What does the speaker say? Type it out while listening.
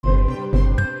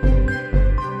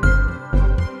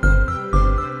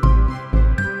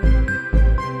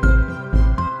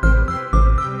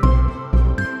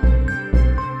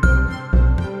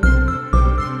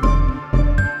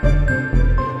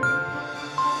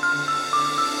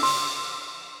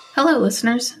Hello,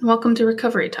 listeners, and welcome to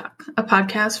Recovery Talk, a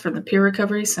podcast from the Peer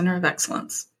Recovery Center of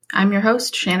Excellence. I'm your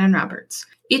host, Shannon Roberts.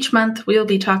 Each month, we will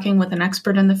be talking with an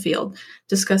expert in the field,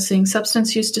 discussing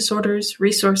substance use disorders,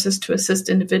 resources to assist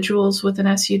individuals with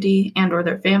an SUD and or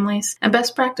their families, and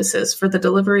best practices for the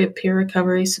delivery of peer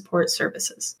recovery support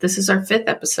services. This is our 5th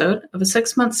episode of a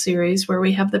 6-month series where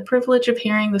we have the privilege of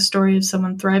hearing the story of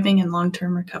someone thriving in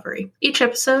long-term recovery. Each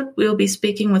episode, we will be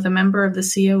speaking with a member of the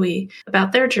COE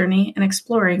about their journey and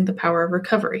exploring the power of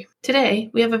recovery. Today,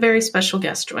 we have a very special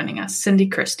guest joining us, Cindy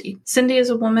Christie. Cindy is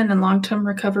a woman in long-term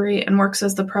recovery and works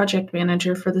as the project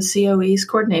manager for the COE's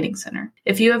Coordinating Center.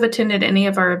 If you have attended any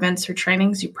of our events or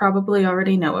trainings, you probably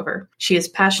already know of her. She is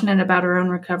passionate about her own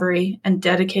recovery and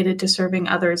dedicated to serving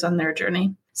others on their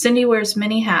journey. Cindy wears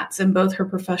many hats in both her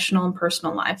professional and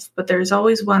personal life, but there is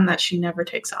always one that she never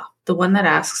takes off, the one that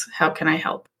asks, "How can I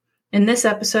help?" In this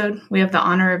episode, we have the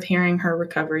honor of hearing her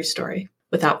recovery story.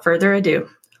 Without further ado,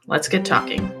 let's get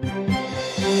talking.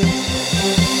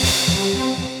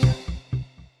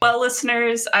 Well,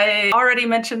 listeners, I already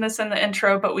mentioned this in the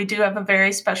intro, but we do have a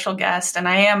very special guest, and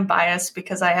I am biased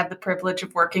because I have the privilege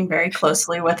of working very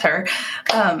closely with her.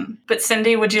 But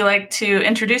Cindy, would you like to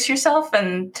introduce yourself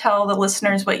and tell the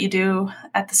listeners what you do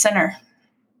at the center?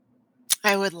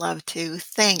 I would love to.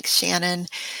 Thanks, Shannon.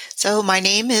 So my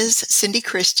name is Cindy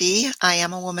Christie. I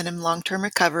am a woman in long-term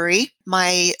recovery.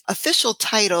 My official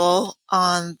title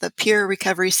on the Peer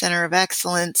Recovery Center of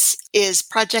Excellence is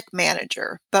project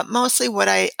manager, but mostly what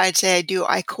I'd say I do,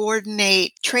 I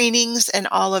coordinate trainings and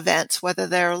all events, whether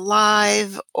they're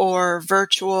live or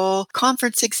virtual,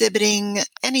 conference exhibiting,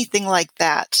 anything like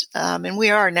that. And we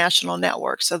are a national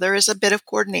network, so there is a bit of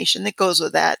coordination that goes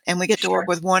with that, and we get to work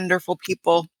with wonderful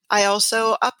people. I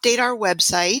also update our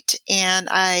website, and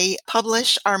I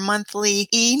publish our monthly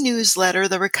e-newsletter,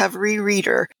 The Recovery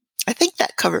Reader. I think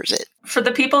that covers it. For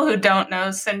the people who don't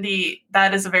know, Cindy,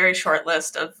 that is a very short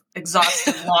list of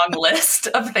exhaustive, long list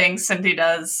of things Cindy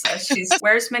does. She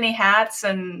wears many hats,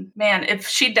 and man, if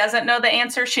she doesn't know the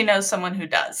answer, she knows someone who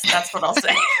does. That's what I'll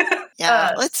say.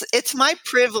 Yeah, it's my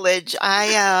privilege.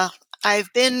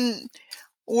 I've been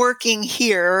working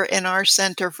here in our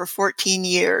center for 14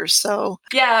 years. So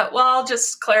yeah, well, I'll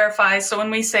just clarify. So when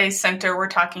we say center, we're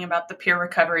talking about the Peer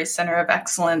Recovery Center of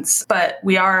Excellence, but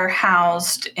we are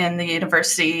housed in the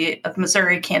University of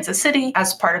Missouri, Kansas City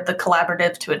as part of the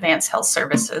Collaborative to Advance Health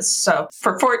Services. So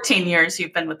for 14 years,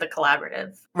 you've been with the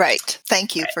Collaborative. Right.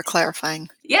 Thank you for clarifying.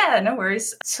 Yeah, no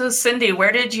worries. So Cindy,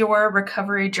 where did your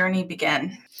recovery journey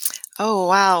begin? Oh,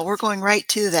 wow. We're going right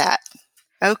to that.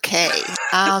 Okay.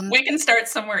 We can start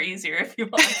somewhere easier if you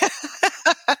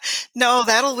want. No,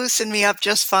 that'll loosen me up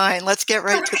just fine. Let's get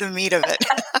right to the meat of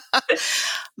it.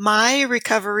 My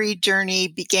recovery journey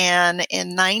began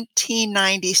in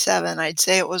 1997. I'd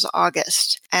say it was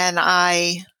August. And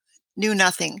I knew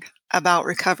nothing about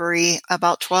recovery,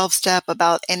 about 12-step,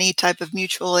 about any type of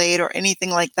mutual aid or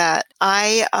anything like that.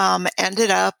 I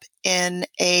ended up in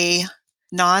a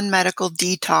non-medical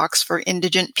detox for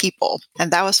indigent people.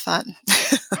 And that was fun.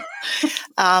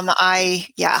 I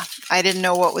didn't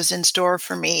know what was in store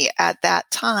for me at that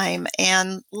time.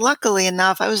 And luckily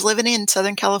enough, I was living in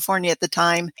Southern California at the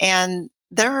time, and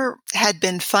there had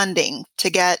been funding to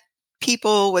get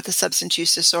people with a substance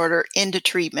use disorder into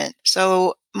treatment.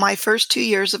 So my first 2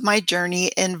 years of my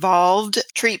journey involved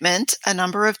treatment a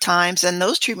number of times, and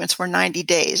those treatments were 90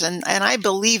 days. And I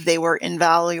believe they were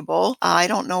invaluable. I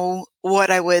don't know what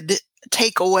I would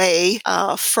take away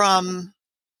from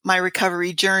my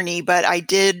recovery journey, but I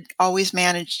did always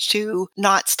manage to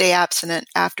not stay abstinent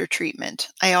after treatment.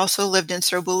 I also lived in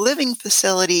sober living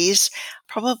facilities,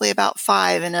 probably about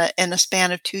 5 in a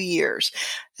span of 2 years.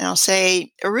 And I'll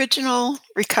say original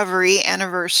recovery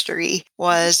anniversary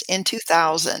was in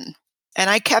 2000. And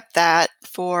I kept that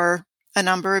for a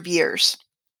number of years.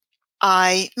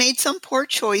 I made some poor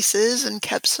choices and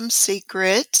kept some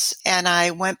secrets, and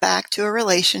I went back to a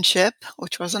relationship,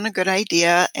 which wasn't a good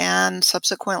idea, and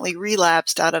subsequently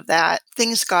relapsed out of that.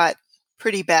 Things got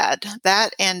pretty bad.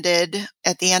 That ended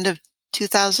at the end of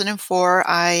 2004.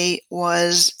 I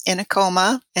was in a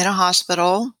coma in a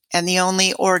hospital, and the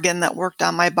only organ that worked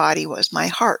on my body was my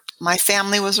heart. My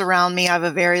family was around me. I have a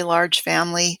very large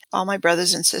family. All my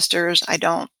brothers and sisters,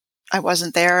 I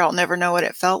wasn't there. I'll never know what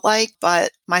it felt like,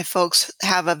 but my folks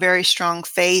have a very strong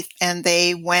faith, and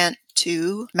they went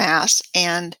to Mass.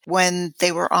 And when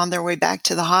they were on their way back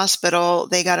to the hospital,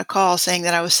 they got a call saying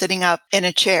that I was sitting up in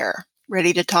a chair,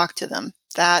 ready to talk to them.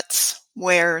 That's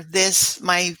where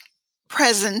my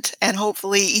present and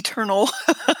hopefully eternal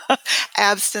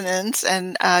abstinence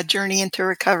and journey into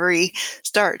recovery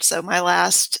starts. So my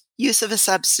last use of a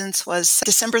substance was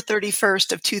December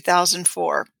 31st of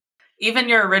 2004. Even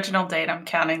your original date, I'm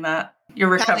counting that.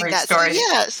 Your Counting recovery that. So story.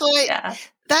 yeah, so Yeah.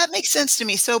 that makes sense to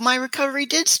me. So my recovery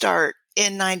did start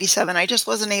in 97. I just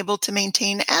wasn't able to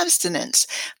maintain abstinence,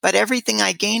 but everything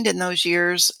I gained in those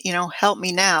years, helped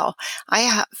me now.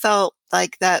 I felt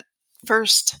like that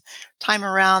first time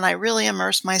around, I really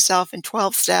immersed myself in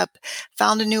 12 step,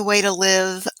 found a new way to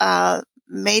live,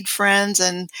 made friends,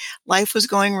 and life was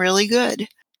going really good.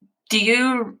 Do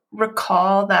you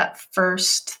recall that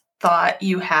first thought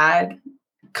you had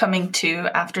coming to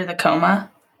after the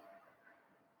coma?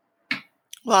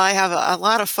 Well, I have a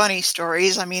lot of funny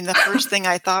stories. I mean, the first thing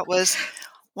I thought was,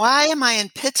 why am I in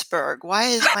Pittsburgh? Why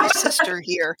is my sister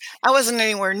here? I wasn't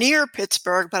anywhere near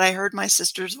Pittsburgh, but I heard my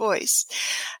sister's voice.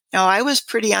 No, I was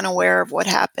pretty unaware of what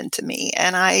happened to me.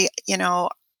 And you'll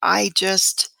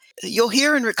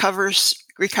hear in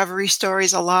recovery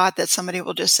stories a lot that somebody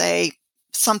will just say,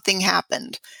 something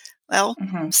happened. Well,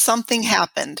 something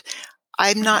happened.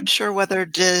 I'm not sure whether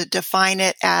to define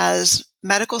it as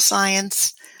medical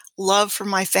science, love for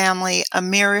my family, a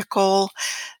miracle.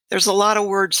 There's a lot of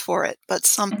words for it, but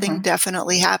something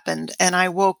definitely happened. And I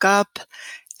woke up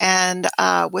and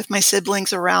with my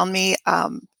siblings around me,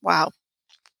 wow.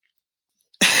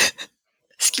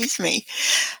 Excuse me.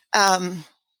 No.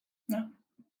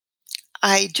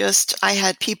 I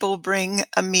had people bring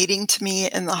a meeting to me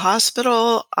in the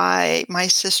hospital. My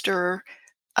sister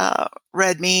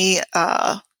read me,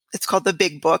 it's called The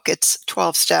Big Book. It's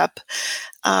 12 step.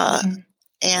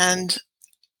 And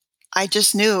I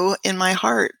just knew in my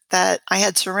heart that I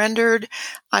had surrendered.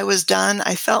 I was done.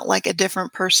 I felt like a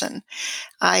different person.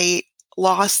 I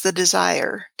lost the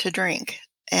desire to drink,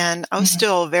 and I was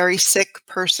still a very sick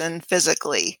person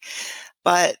physically,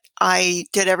 but I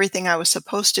did everything I was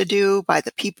supposed to do by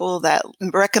the people that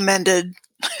recommended,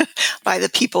 by the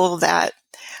people that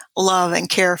love and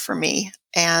care for me.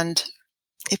 And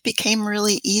it became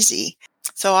really easy.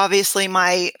 So obviously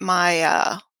my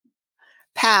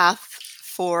path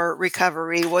for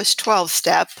recovery was 12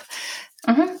 step.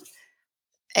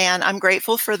 And I'm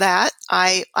grateful for that.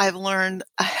 I've learned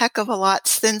a heck of a lot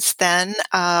since then.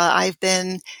 I've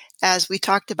been, as we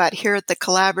talked about here at the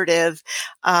collaborative,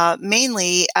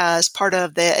 mainly as part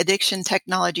of the Addiction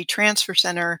Technology Transfer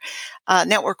Center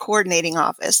Network Coordinating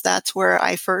Office. That's where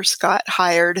I first got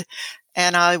hired.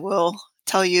 And I will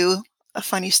tell you a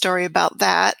funny story about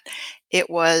that. It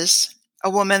was a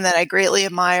woman that I greatly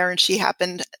admire, and she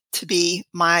happened to be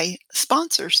my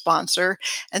sponsor,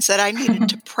 and said I needed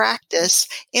to practice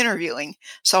interviewing.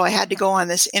 So I had to go on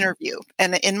this interview.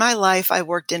 And in my life, I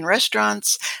worked in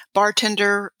restaurants,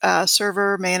 bartender,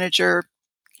 server, manager.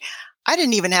 I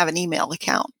didn't even have an email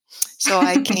account. So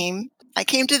I came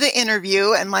to the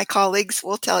interview, and my colleagues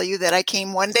will tell you that I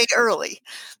came one day early.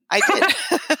 I did.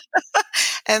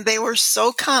 And they were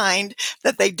so kind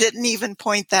that they didn't even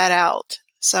point that out.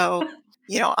 So,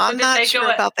 I'm not sure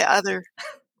about the other.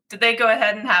 Did they go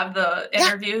ahead and have the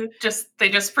interview? Yeah. They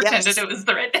just pretended it was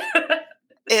the right.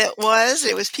 It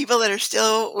was people that are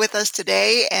still with us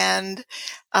today, and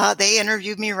they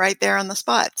interviewed me right there on the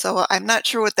spot. So I'm not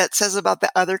sure what that says about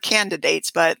the other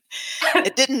candidates, but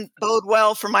it didn't bode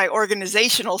well for my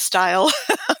organizational style.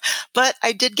 But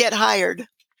I did get hired,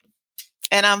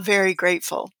 and I'm very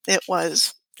grateful.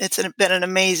 It's been an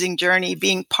amazing journey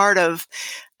being part of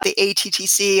the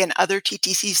ATTC and other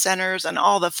TTC centers and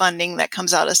all the funding that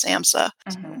comes out of SAMHSA.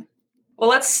 Well,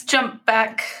 let's jump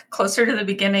back closer to the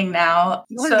beginning now.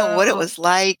 You want to know what it was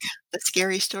like, the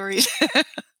scary stories?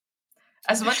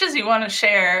 As much as you want to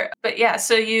share. But yeah,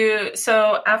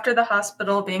 so after the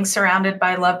hospital, being surrounded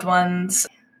by loved ones,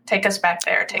 take us back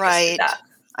there. Take us through that.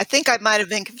 I think I might have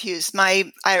been confused.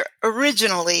 I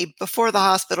originally, before the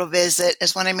hospital visit,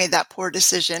 is when I made that poor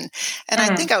decision. And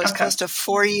I think I was close to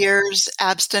 4 years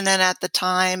abstinent at the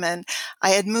time. And I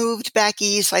had moved back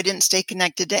east. So I didn't stay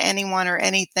connected to anyone or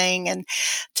anything. And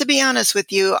to be honest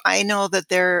with you, I know that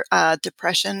their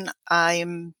depression,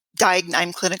 I'm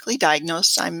clinically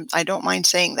diagnosed. I don't mind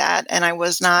saying that. And I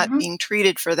was not being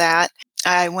treated for that.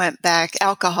 I went back.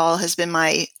 Alcohol has been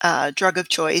my drug of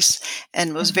choice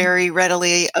and was very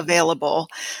readily available.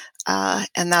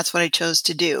 And that's what I chose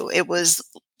to do. It was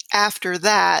after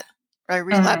that, I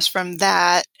relapsed from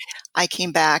that. I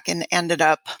came back and ended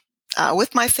up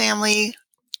with my family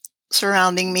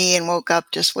surrounding me, and woke up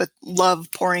just with love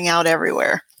pouring out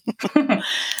everywhere.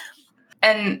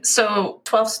 And so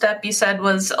 12 step, you said,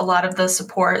 was a lot of the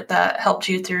support that helped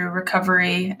you through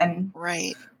recovery. And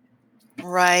Right.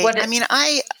 I mean,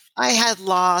 I had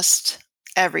lost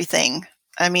everything.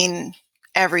 I mean,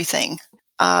 everything.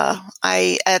 At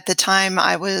the time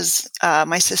I was,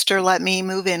 my sister let me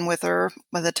move in with her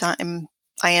by the time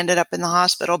I ended up in the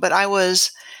hospital, but I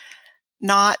was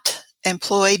not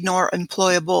employed nor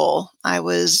employable. I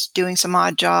was doing some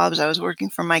odd jobs. I was working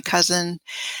for my cousin,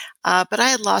 but I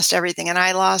had lost everything, and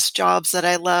I lost jobs that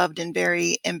I loved in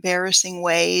very embarrassing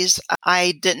ways.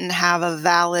 I didn't have a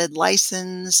valid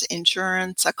license,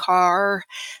 insurance, a car.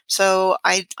 So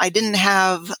I didn't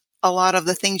have a lot of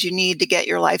the things you need to get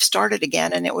your life started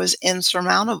again. And it was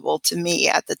insurmountable to me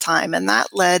at the time. And that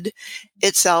led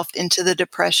itself into the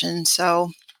depression. So,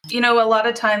 a lot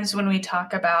of times when we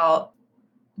talk about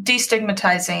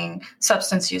destigmatizing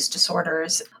substance use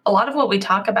disorders, a lot of what we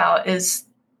talk about is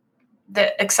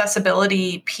the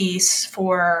accessibility piece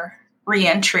for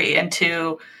reentry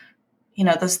into,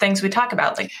 those things we talk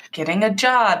about, like getting a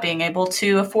job, being able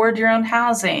to afford your own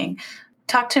housing.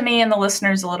 Talk to me and the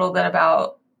listeners a little bit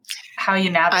about how you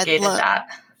navigated that.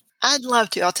 I'd love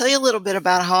to. I'll tell you a little bit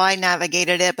about how I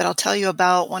navigated it, but I'll tell you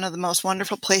about one of the most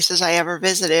wonderful places I ever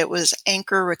visited. It was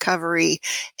Anchor Recovery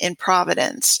in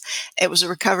Providence. It was a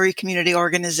recovery community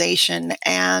organization,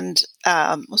 and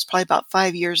it was probably about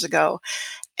 5 years ago.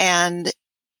 And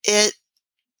it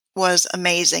was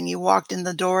amazing. You walked in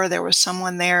the door, there was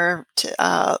someone there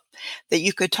that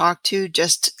you could talk to,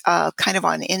 just kind of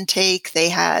on intake. They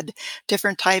had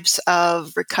different types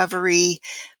of recovery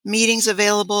meetings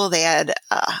available. They had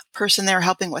a person there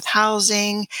helping with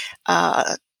housing,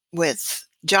 with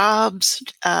jobs,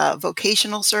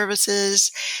 vocational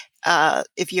services.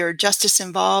 If you're justice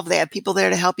involved, they had people there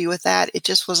to help you with that. It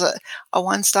just was a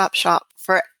one-stop shop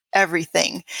for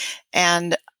everything.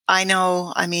 And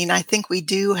I think we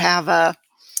do have a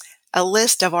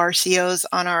list of RCOs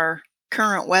on our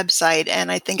current website,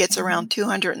 and I think it's around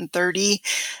 230,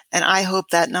 and I hope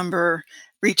that number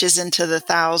reaches into the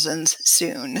thousands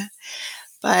soon.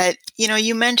 But,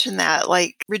 you mentioned that,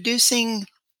 like, reducing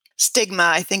stigma,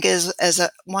 I think is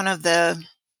one of a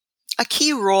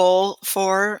key role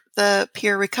for the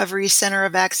Peer Recovery Center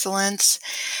of Excellence.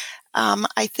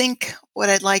 I think what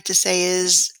I'd like to say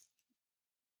is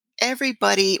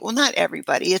not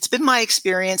everybody, it's been my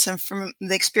experience and from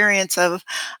the experience of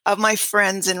my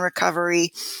friends in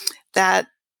recovery, that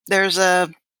there's a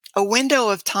window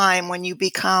of time when you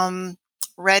become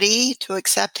ready to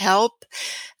accept help.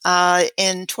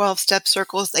 In 12-step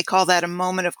circles, they call that a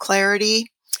moment of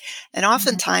clarity. And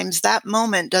oftentimes that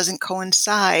moment doesn't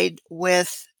coincide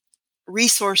with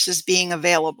resources being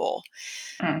available.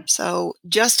 So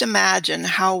just imagine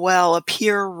how well a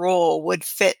peer role would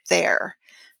fit there.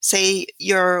 Say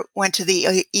you went to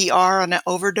the ER on an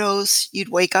overdose, you'd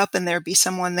wake up and there'd be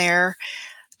someone there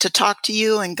to talk to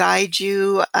you and guide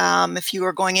you. If you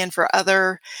were going in for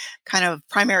other kind of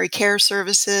primary care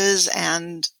services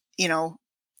and,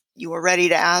 you were ready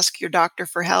to ask your doctor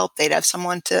for help, they'd have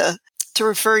someone to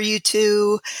refer you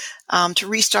to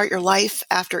restart your life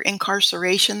after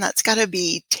incarceration. That's got to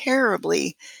be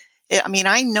terribly.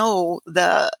 I know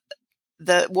the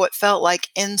what felt like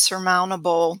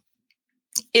insurmountable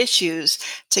issues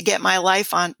to get my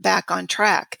life back on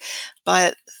track.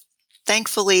 But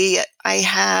thankfully, I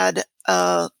had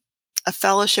a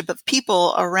fellowship of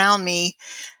people around me,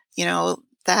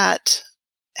 that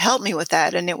helped me with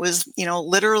that. And it was,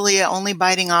 literally only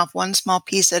biting off one small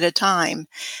piece at a time.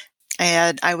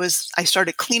 And I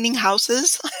started cleaning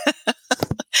houses.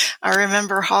 I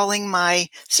remember hauling my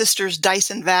sister's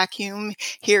Dyson vacuum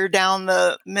here down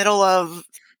the middle of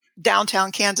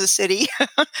downtown Kansas City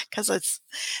because it's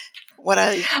what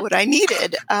I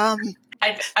needed. I'm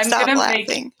stop gonna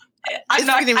laughing.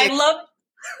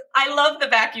 I love the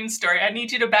vacuum story. I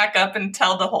need you to back up and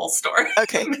tell the whole story.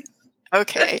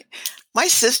 Okay. My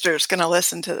sister's going to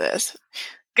listen to this.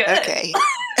 Good. Okay.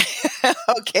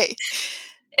 Okay.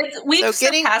 We've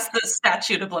surpassed the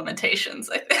statute of limitations,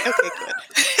 I think. Okay, good.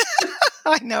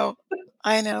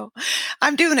 I know.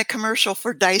 I'm doing a commercial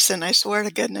for Dyson, I swear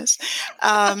to goodness.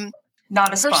 Not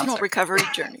a sponsor. Personal recovery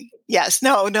journey. Yes.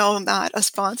 No, not a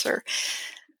sponsor.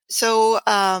 So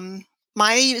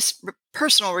my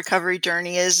personal recovery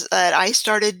journey is that I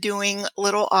started doing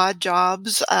little odd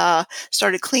jobs,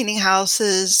 started cleaning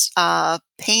houses,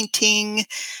 painting,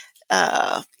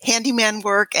 handyman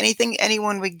work, anything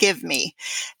anyone would give me.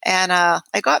 And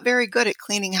I got very good at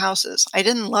cleaning houses. I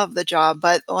didn't love the job,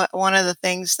 but one of the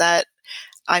things that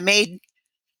I made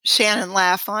Shannon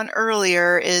laugh on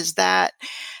earlier is that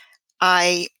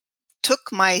I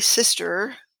took my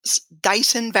sister's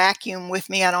Dyson vacuum with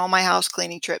me on all my house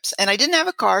cleaning trips. And I didn't have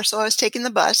a car, so I was taking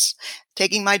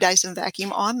my Dyson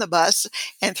vacuum on the bus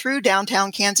and through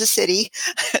downtown Kansas City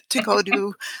to go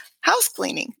do house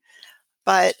cleaning.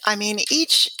 But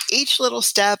each little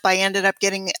step, I ended up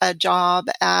getting a job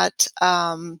at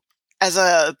as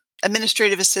a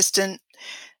administrative assistant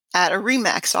at a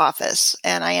Remax office,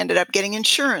 and I ended up getting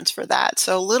insurance for that.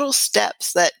 So little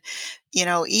steps that,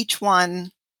 each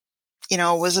one,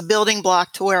 was a building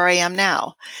block to where I am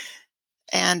now.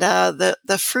 And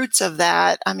the fruits of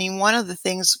that, I mean, one of the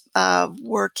things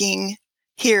working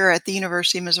here at the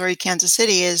University of Missouri, Kansas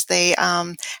City is they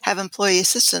have employee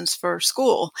assistance for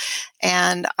school.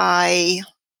 And I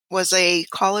was a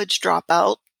college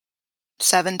dropout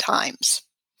 7 times.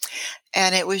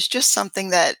 And it was just something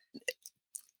that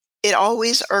it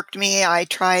always irked me. I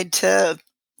tried to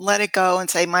let it go and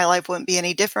say my life wouldn't be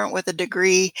any different with a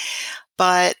degree.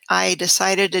 But I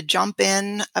decided to jump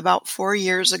in about 4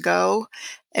 years ago.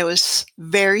 It was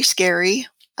very scary.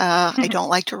 I don't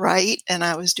like to write, and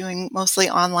I was doing mostly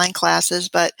online classes.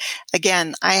 But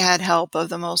again, I had help of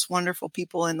the most wonderful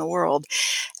people in the world.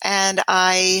 And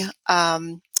I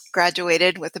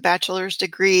graduated with a bachelor's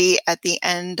degree at the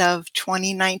end of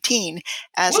 2019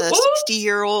 as a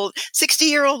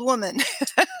 60-year-old woman.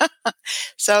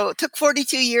 So it took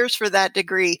 42 years for that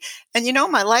degree. And,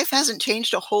 my life hasn't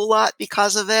changed a whole lot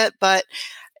because of it. But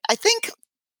I think,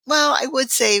 I would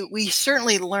say we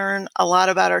certainly learn a lot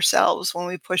about ourselves when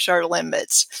we push our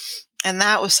limits. And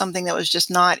that was something that was just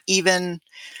not even,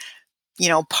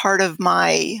 part of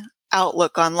my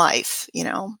outlook on life,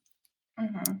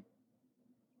 Mm-hmm.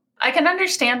 I can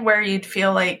understand where you'd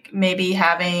feel like maybe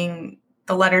having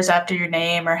the letters after your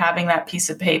name or having that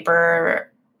piece of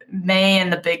paper may,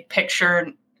 in the big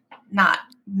picture, not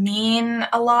mean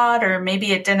a lot, or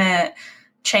maybe it didn't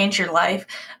change your life.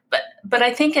 But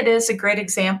I think it is a great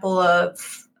example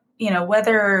of,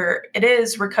 whether it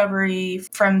is recovery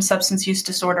from substance use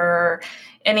disorder or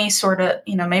any sort of,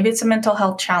 maybe it's a mental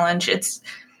health challenge.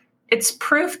 It's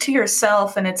proof to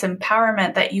yourself, and it's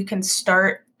empowerment that you can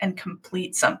start and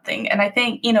complete something. And I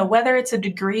think, whether it's a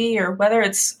degree or whether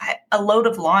it's a load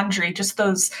of laundry, just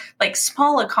those like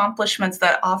small accomplishments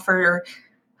that offer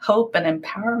hope and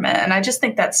empowerment. And I just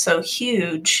think that's so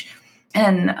huge.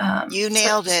 And you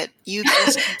nailed it. You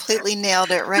just completely nailed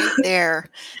it right there.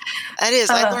 That is,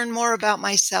 I learned more about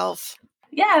myself.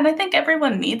 Yeah. And I think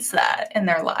everyone needs that in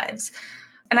their lives.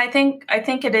 And I think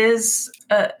it is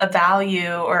a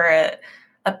value or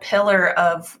a pillar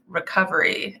of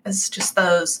recovery, is just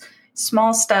those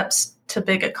small steps to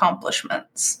big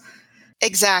accomplishments.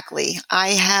 Exactly. I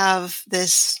have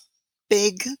this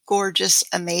big, gorgeous,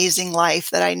 amazing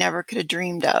life that I never could have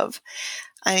dreamed of.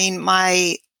 I mean,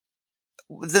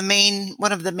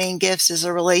 one of the main gifts is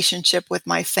a relationship with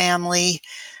my family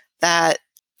that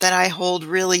I hold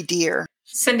really dear.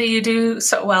 Cindy, you do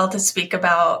so well to speak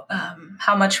about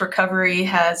how much recovery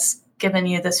has given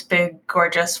you this big,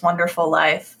 gorgeous, wonderful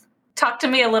life. Talk to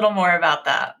me a little more about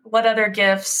that. What other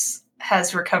gifts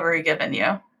has recovery given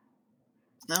you?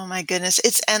 Oh my goodness,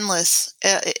 it's endless.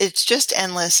 It's just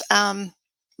endless.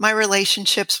 My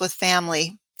relationships with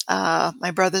family,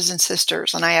 my brothers and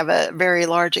sisters, and I have a very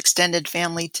large extended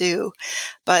family too,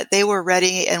 but they were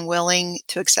ready and willing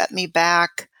to accept me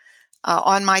back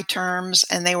on my terms,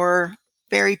 and they were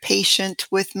very patient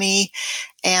with me,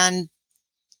 and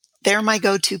they're my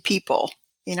go-to people.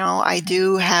 I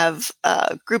do have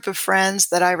a group of friends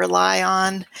that I rely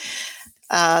on.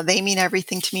 They mean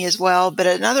everything to me as well. But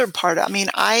another part,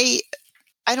 I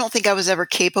don't think I was ever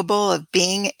capable of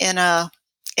being in a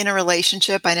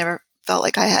relationship. I never felt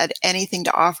like I had anything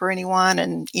to offer anyone.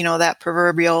 And, that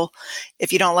proverbial,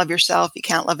 if you don't love yourself, you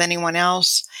can't love anyone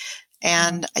else.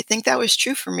 And I think that was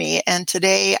true for me. And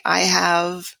today I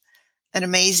have an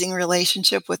amazing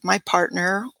relationship with my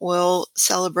partner. We'll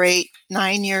celebrate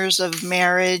 9 years of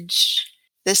marriage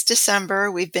this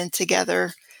December. We've been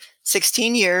together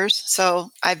 16 years.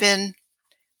 So I've been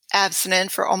abstinent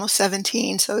for almost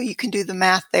 17. So you can do the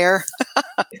math there.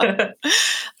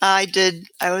 I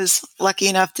was lucky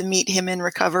enough to meet him in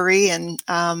recovery. And,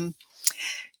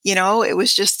 it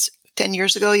was just 10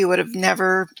 years ago, you would have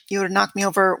knocked me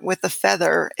over with a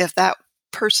feather if that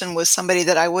person was somebody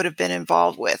that I would have been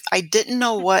involved with. I didn't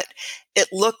know what it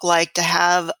looked like to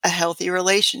have a healthy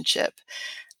relationship.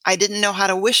 I didn't know how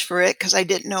to wish for it because I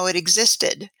didn't know it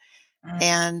existed.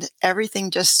 And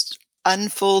everything just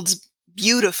unfolds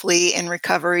beautifully in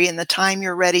recovery in the time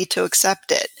you're ready to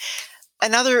accept it.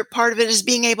 Another part of it is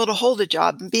being able to hold a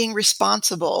job and being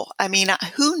responsible. I mean,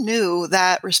 who knew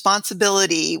that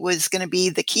responsibility was going to be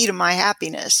the key to my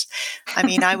happiness? I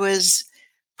mean, I was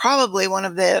probably one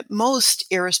of the most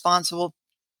irresponsible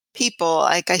people.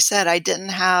 Like I said, I didn't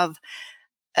have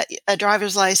a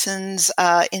driver's license,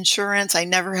 insurance. I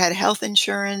never had health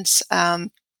insurance.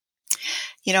 And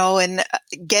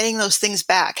getting those things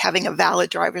back, having a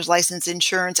valid driver's license,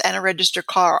 insurance, and a registered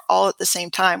car all at the same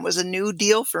time was a new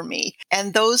deal for me.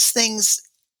 And those things,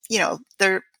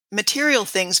 they're material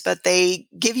things, but they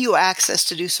give you access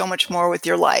to do so much more with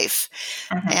your life.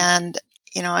 Mhm. And,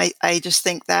 I just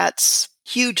think that's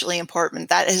hugely important.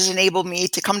 That has enabled me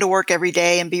to come to work every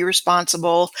day and be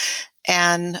responsible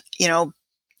and,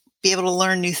 be able to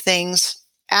learn new things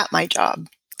at my job.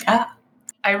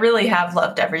 I really have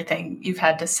loved everything you've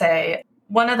had to say.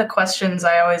 One of the questions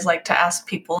I always like to ask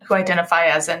people who identify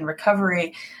as in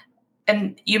recovery,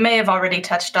 and you may have already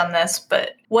touched on this,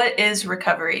 but what is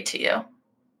recovery to you?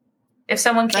 If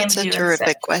someone came That's to a you and said,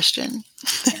 terrific question.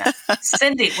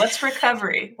 Cindy, what's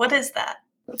recovery? What is that?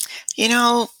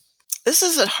 This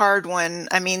is a hard one.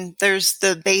 I mean, there's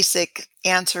the basic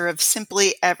answer of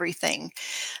simply everything.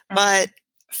 But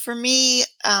for me,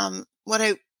 what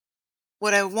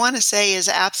I want to say is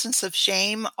absence of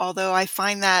shame, although I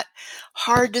find that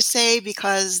hard to say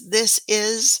because this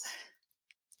is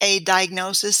a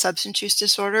diagnosis, substance use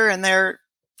disorder, and there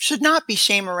should not be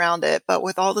shame around it. But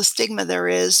with all the stigma there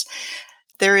is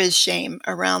shame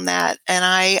around that.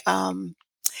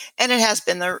 And it has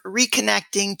been the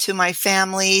reconnecting to my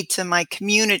family, to my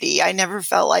community. I never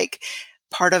felt like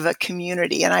part of a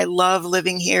community. And I love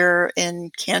living here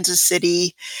in Kansas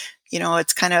City.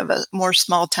 It's kind of a more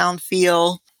small town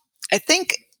feel. I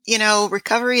think,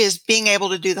 recovery is being able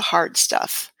to do the hard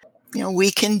stuff.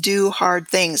 We can do hard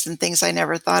things and things I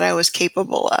never thought I was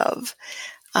capable of.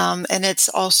 And it's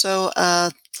also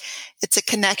it's a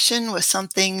connection with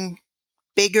something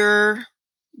bigger,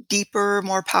 deeper,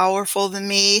 more powerful than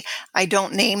me. I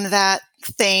don't name that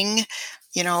thing.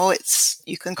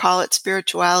 You can call it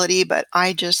spirituality, but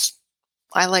I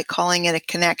like calling it a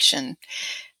connection.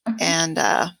 And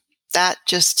that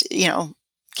just,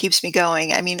 keeps me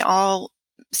going. I mean,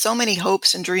 so many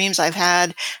hopes and dreams I've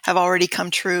had have already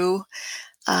come true.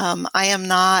 I am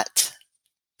not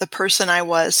the person I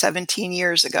was 17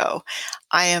 years ago.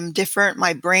 I am different.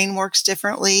 My brain works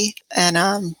differently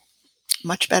and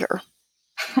much better.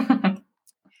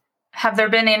 Have there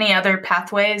been any other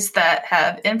pathways that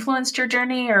have influenced your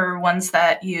journey or ones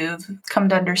that you've come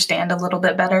to understand a little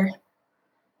bit better?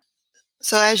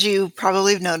 So as you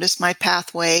probably have noticed, my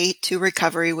pathway to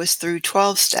recovery was through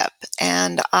 12-step.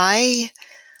 And I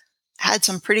had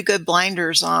some pretty good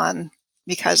blinders on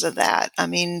because of that. I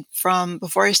mean, from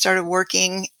before I started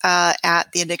working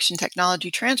at the Addiction Technology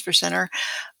Transfer Center,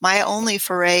 my only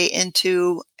foray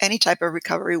into any type of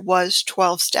recovery was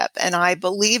 12-step. And I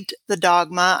believed the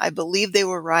dogma. I believed they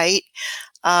were right.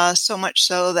 So much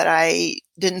so that I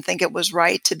didn't think it was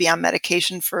right to be on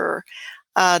medication for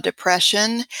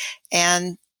depression.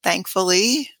 And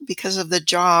thankfully, because of the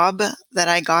job that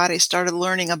I got, I started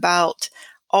learning about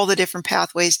all the different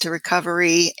pathways to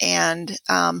recovery. And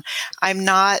I'm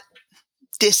not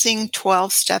dissing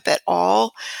 12-step at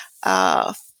all.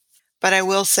 But I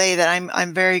will say that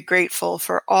I'm very grateful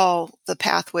for all the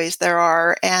pathways there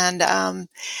are. And,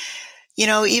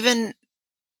 even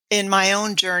in my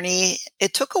own journey,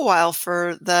 it took a while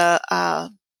for the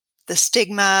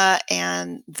stigma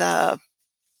and the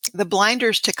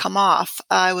blinders to come off.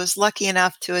 I was lucky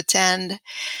enough to attend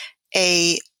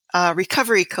a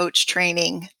recovery coach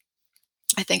training.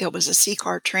 I think it was a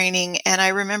CCAR training. And I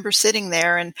remember sitting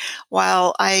there, and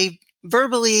while I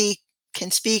verbally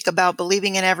can speak about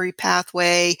believing in every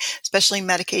pathway, especially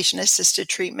medication assisted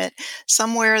treatment,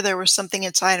 somewhere there was something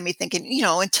inside of me thinking,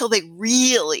 until they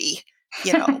really,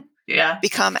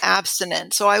 become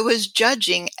abstinent. So I was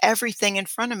judging everything in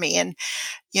front of me. And,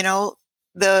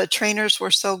 the trainers were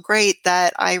so great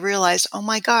that I realized, oh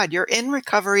my God, you're in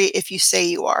recovery if you say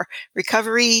you are.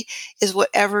 Recovery is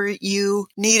whatever you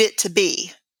need it to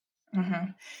be.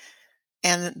 Mm-hmm.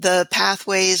 And the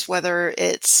pathways, whether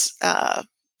it's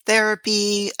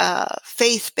therapy,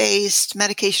 faith-based,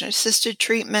 medication-assisted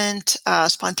treatment,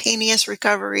 spontaneous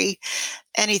recovery,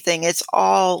 anything, it's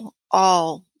all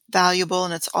valuable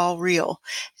and it's all real.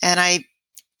 And I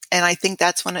think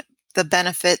that's the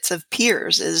benefits of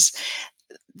peers is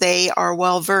they are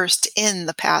well versed in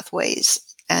the pathways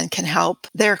and can help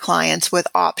their clients with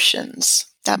options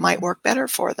that might work better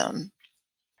for them.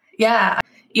 Yeah.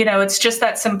 It's just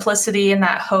that simplicity and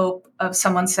that hope of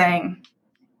someone saying,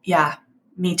 yeah,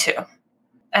 me too.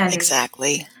 And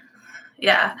exactly.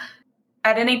 Yeah.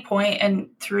 At any point and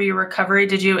through your recovery,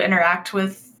 did you interact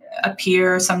with a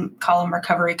peer? Some call them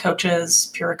recovery coaches,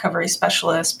 peer recovery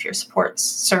specialists, peer support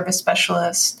service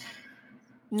specialists.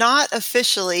 Not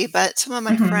officially, but some of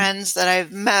my friends that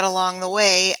I've met along the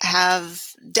way have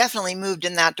definitely moved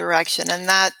in that direction. And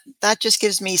that just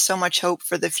gives me so much hope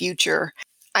for the future.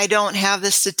 I don't have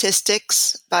the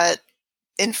statistics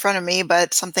in front of me,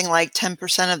 but something like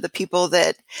 10% of the people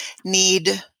that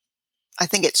need, I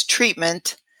think it's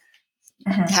treatment,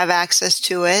 have access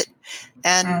to it.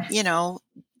 And,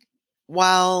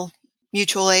 while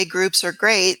mutual aid groups are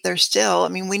great, there's still,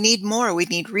 we need more. We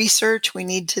need research. We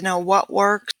need to know what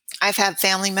works. I've had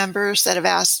family members that have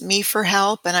asked me for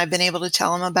help, and I've been able to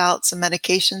tell them about some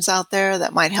medications out there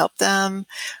that might help them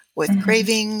with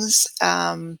cravings.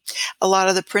 A lot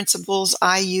of the principles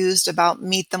I used about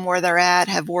meet them where they're at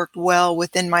have worked well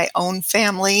within my own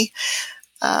family.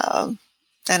 And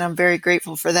I'm very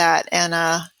grateful for that. And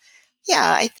I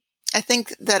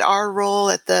think that our role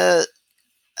at the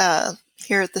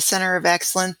here at the Center of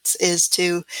Excellence is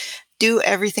to do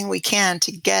everything we can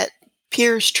to get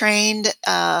peers trained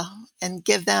and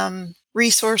give them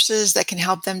resources that can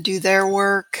help them do their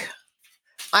work.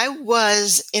 I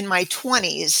was in my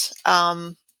 20s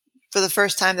for the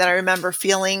first time that I remember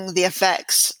feeling the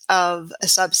effects of a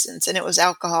substance, and it was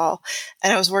alcohol.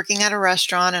 And I was working at a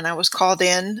restaurant, and I was called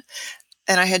in,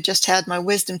 and I had just had my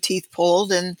wisdom teeth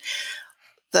pulled, and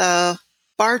the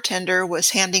bartender was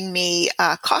handing me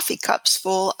coffee cups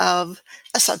full of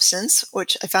a substance,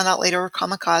 which I found out later were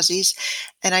kamikazes,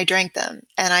 and I drank them.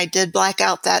 And I did black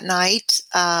out that night.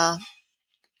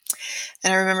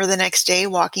 And I remember the next day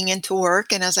walking into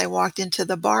work, and as I walked into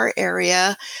the bar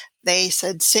area, they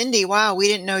said, "Cindy, wow, we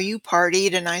didn't know you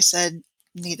partied." And I said,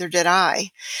 "Neither did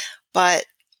I." But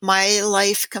my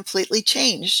life completely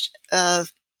changed at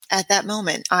that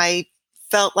moment. I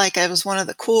felt like I was one of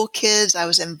the cool kids. I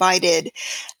was invited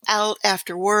out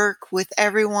after work with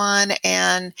everyone,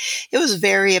 and it was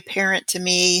very apparent to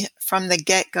me from the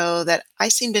get-go that I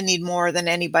seemed to need more than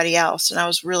anybody else, and I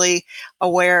was really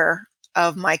aware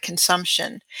of my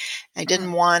consumption. I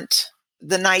didn't want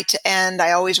the night to end.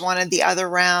 I always wanted the other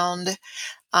round.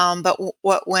 But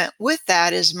what went with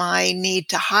that is my need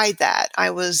to hide that.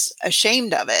 I was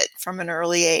ashamed of it from an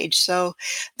early age. So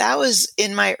that was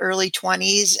in my early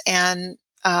 20s, and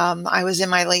I was in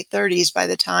my late 30s by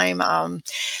the time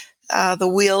the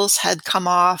wheels had come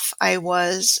off. I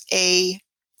was a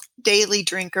daily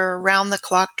drinker,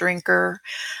 round-the-clock drinker.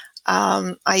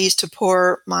 I used to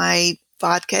pour my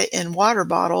vodka in water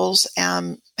bottles.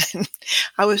 I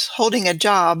was holding a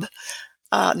job,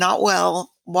 not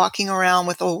well, walking around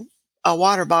with a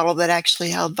water bottle that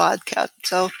actually held vodka.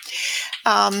 So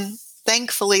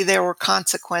thankfully, there were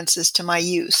consequences to my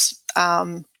use.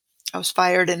 I was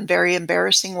fired in very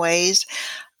embarrassing ways.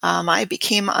 I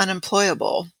became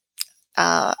unemployable.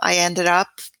 I ended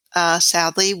up,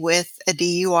 sadly, with a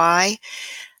DUI.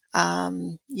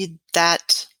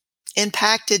 That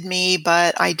impacted me,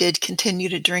 but I did continue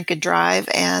to drink and drive,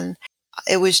 and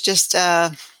it was just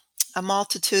a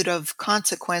multitude of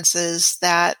consequences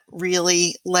that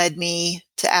really led me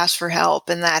to ask for help.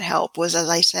 And that help was, as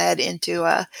I said, into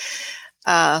a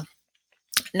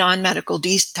non-medical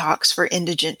detox for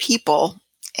indigent people.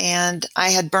 And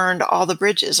I had burned all the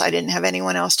bridges. I didn't have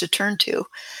anyone else to turn to.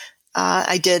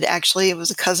 I did actually, it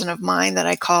was a cousin of mine that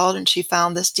I called, and she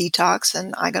found this detox,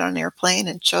 and I got on an airplane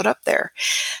and showed up there.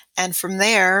 And from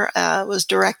there, was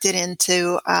directed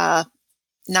into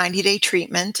 90-day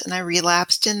treatment, and I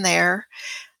relapsed in there,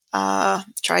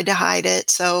 tried to hide it.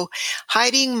 So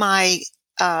hiding my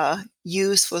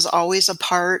use was always a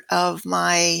part of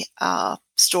my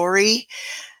story.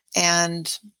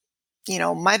 And,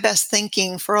 my best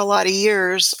thinking for a lot of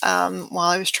years while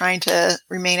I was trying to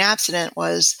remain abstinent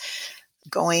was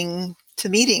going to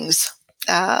meetings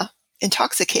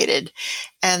intoxicated.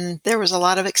 And there was a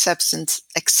lot of acceptance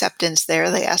there.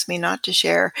 They asked me not to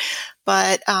share.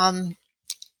 But I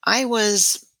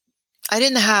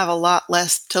didn't have a lot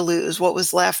less to lose. What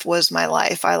was left was my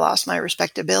life. I lost my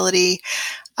respectability.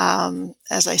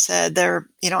 As I said, I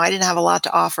didn't have a lot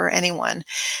to offer anyone.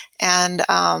 And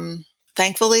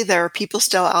thankfully, there are people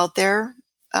still out there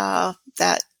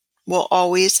that will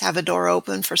always have a door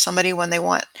open for somebody when they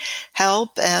want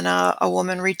help. And a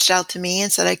woman reached out to me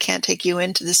and said, "I can't take you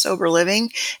into the sober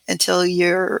living until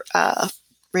you're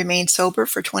remain sober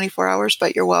for 24 hours,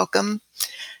 but you're welcome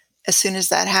as soon as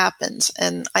that happens."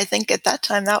 And I think at that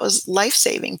time that was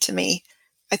life-saving to me.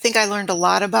 I think I learned a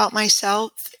lot about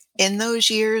myself in those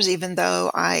years, even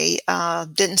though I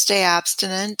didn't stay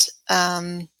abstinent.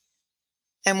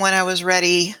 And when I was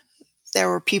ready, there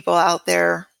were people out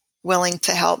there willing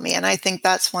to help me. And I think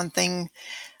that's one thing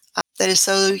that is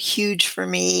so huge for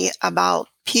me about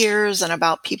peers and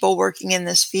about people working in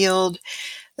this field,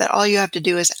 that all you have to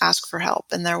do is ask for help,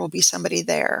 and there will be somebody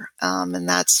there. And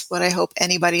that's what I hope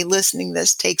anybody listening to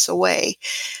this takes away.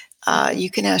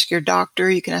 You can ask your doctor,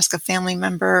 you can ask a family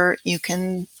member, you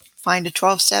can find a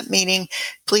 12-step meeting.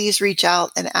 Please reach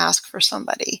out and ask for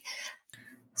somebody.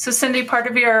 So Cindy, part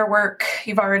of your work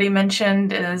you've already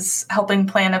mentioned is helping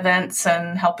plan events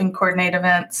and helping coordinate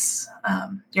events.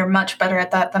 You're much better at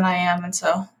that than I am, and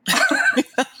so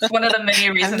One of the many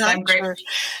I'm reasons not I'm grateful.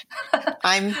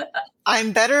 sure.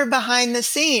 I'm better behind the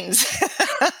scenes.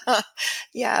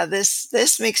 Yeah,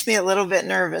 this makes me a little bit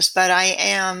nervous, but I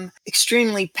am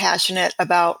extremely passionate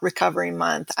about Recovery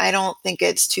Month. I don't think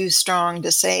it's too strong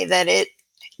to say that it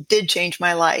did change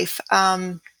my life.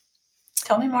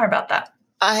 Tell me more about that.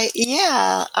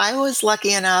 I was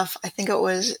lucky enough. I think it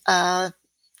was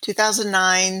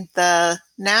 2009. The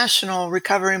National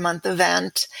Recovery Month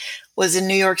event was in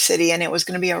New York City, and it was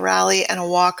going to be a rally and a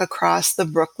walk across the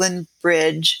Brooklyn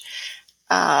Bridge,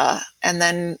 and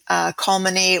then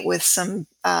culminate with some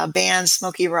bands.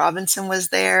 Smokey Robinson was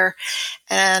there,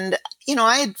 and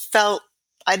I had felt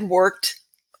I'd worked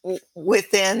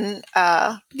within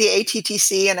the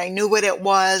ATTC, and I knew what it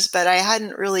was, but I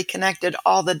hadn't really connected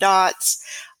all the dots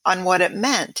on what it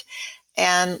meant.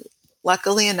 And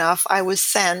luckily enough, I was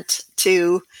sent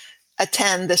to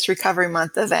attend this Recovery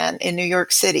Month event in New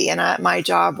York City, and my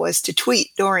job was to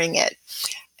tweet during it.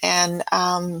 And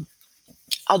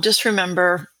I'll just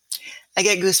remember, I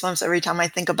get goosebumps every time I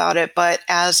think about it, but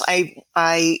as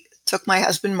I took my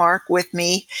husband Mark with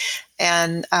me,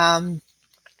 and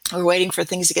we're waiting for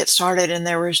things to get started, and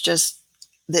there was just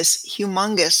this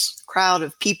humongous crowd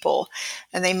of people,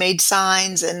 and they made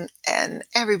signs, and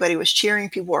everybody was cheering.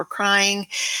 People were crying.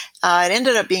 It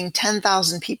ended up being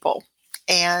 10,000 people.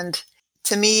 And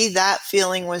to me, that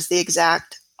feeling was the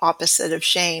exact opposite of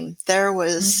shame. There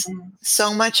was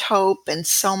so much hope and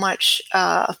so much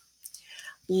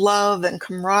love and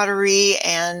camaraderie,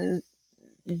 and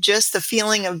just the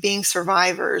feeling of being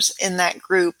survivors in that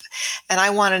group. And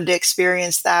I wanted to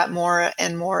experience that more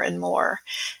and more and more.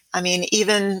 I mean,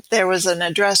 even there was an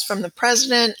address from the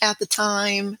president at the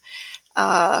time.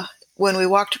 When we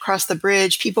walked across the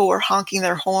bridge, people were honking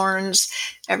their horns.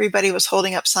 Everybody was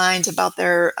holding up signs about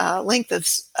their length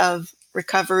of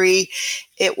recovery.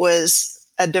 It was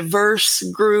a diverse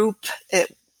group.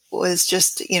 It was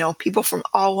just, people from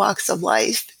all walks of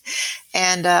life.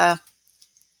 And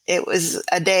it was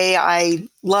a day I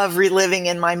love reliving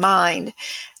in my mind.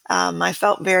 I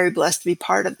felt very blessed to be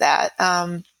part of that.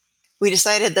 We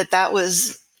decided that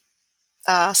was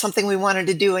something we wanted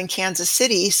to do in Kansas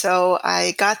City. So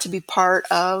I got to be part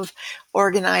of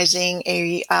organizing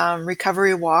a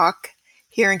recovery walk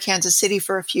here in Kansas City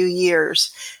for a few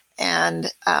years. And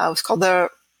it was called the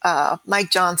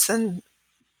Mike Johnson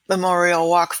Memorial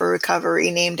Walk for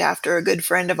Recovery, named after a good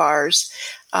friend of ours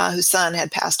whose son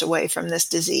had passed away from this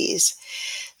disease.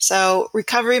 So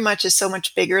Recovery Month is so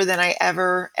much bigger than I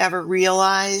ever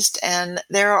realized. And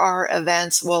there are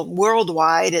events,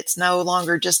 worldwide. It's no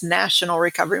longer just National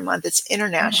Recovery Month, it's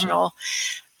international.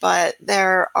 But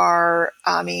there are,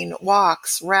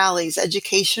 walks, rallies,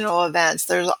 educational events,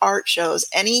 there's art shows,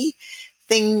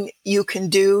 anything you can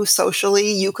do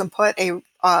socially, you can put a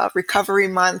Recovery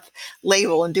Month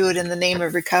label and do it in the name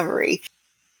of recovery.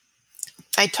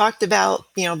 I talked about,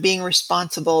 being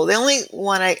responsible. The only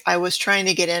one I was trying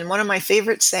to get in, one of my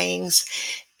favorite sayings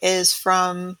is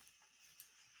from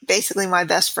basically my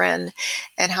best friend,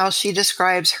 and how she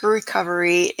describes her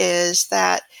recovery is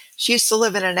that she used to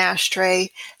live in an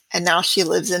ashtray and now she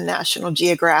lives in National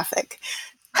Geographic.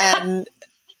 And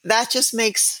that just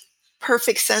makes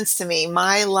perfect sense to me.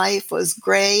 My life was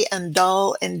gray and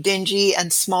dull and dingy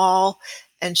and small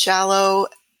and shallow,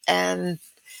 and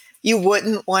you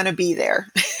wouldn't want to be there.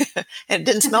 And it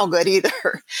didn't smell good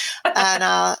either.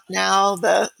 And now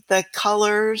the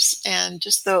colors and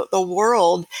just the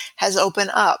world has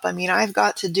opened up. I mean, I've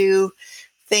got to do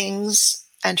things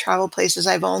and travel places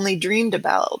I've only dreamed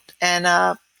about. And,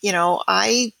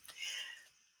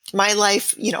 my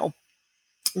life,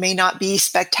 may not be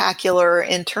spectacular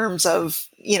in terms of,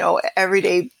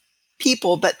 everyday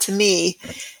people, but to me,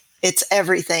 it's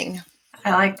everything.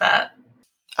 I like that.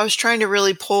 I was trying to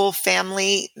really pull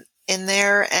family in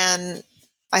there, and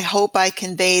I hope I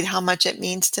conveyed how much it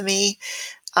means to me.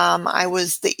 I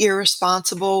was the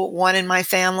irresponsible one in my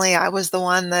family. I was the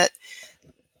one that,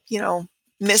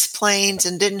 missed planes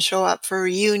and didn't show up for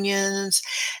reunions.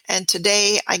 And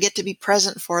today I get to be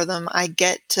present for them. I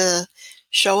get to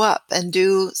show up and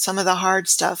do some of the hard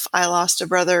stuff. I lost a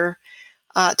brother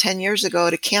 10 years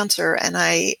ago to cancer. And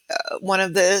one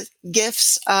of the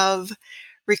gifts of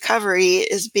recovery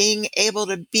is being able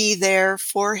to be there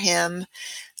for him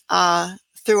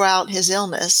throughout his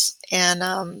illness.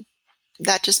 And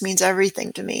that just means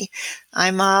everything to me.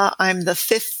 I'm the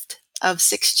fifth of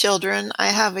 6 children. I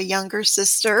have a younger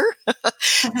sister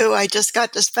who I just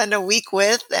got to spend a week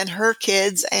with, and her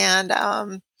kids. And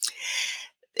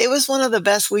it was one of the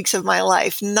best weeks of my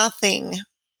life. Nothing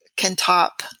can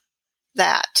top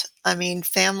that. I mean,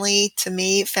 family to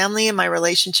me, family and my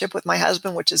relationship with my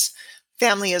husband, which is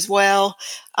family as well.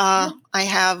 I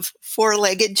have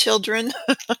 4-legged children,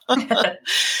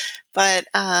 but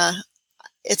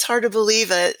it's hard to believe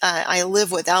it. I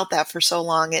live without that for so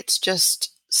long. It's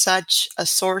just such a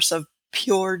source of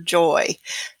pure joy.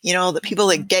 The people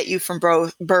that get you from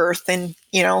birth and,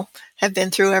 have been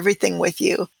through everything with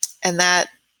you. And that,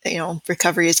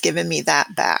 recovery has given me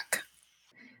that back.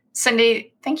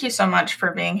 Cindy, thank you so much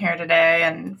for being here today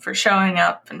and for showing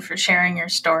up and for sharing your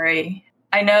story.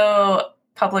 I know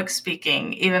public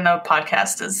speaking, even though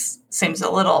podcast seems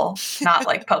a little not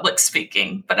like public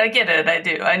speaking, but I get it. I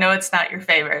do. I know it's not your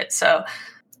favorite. So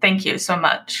thank you so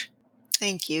much.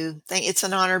 Thank you. It's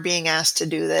an honor being asked to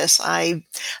do this. I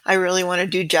really want to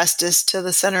do justice to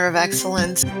the Center of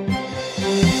Excellence.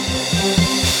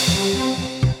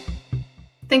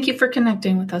 Thank you for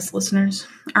connecting with us, listeners.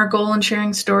 Our goal in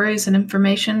sharing stories and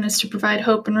information is to provide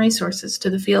hope and resources to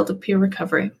the field of peer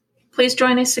recovery. Please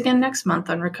join us again next month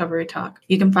on Recovery Talk.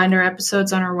 You can find our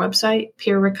episodes on our website,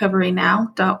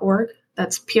 peerrecoverynow.org.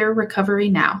 That's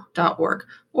peerrecoverynow.org,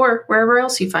 or wherever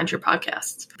else you find your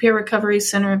podcasts. Peer Recovery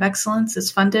Center of Excellence is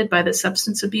funded by the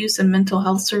Substance Abuse and Mental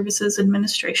Health Services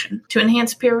Administration to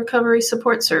enhance peer recovery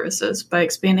support services by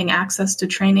expanding access to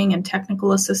training and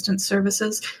technical assistance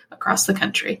services across the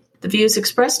country. The views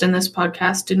expressed in this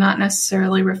podcast do not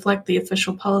necessarily reflect the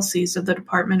official policies of the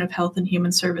Department of Health and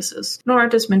Human Services, nor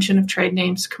does mention of trade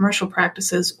names, commercial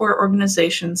practices, or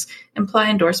organizations imply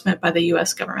endorsement by the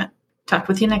U.S. government. Talk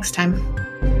with you next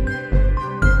time.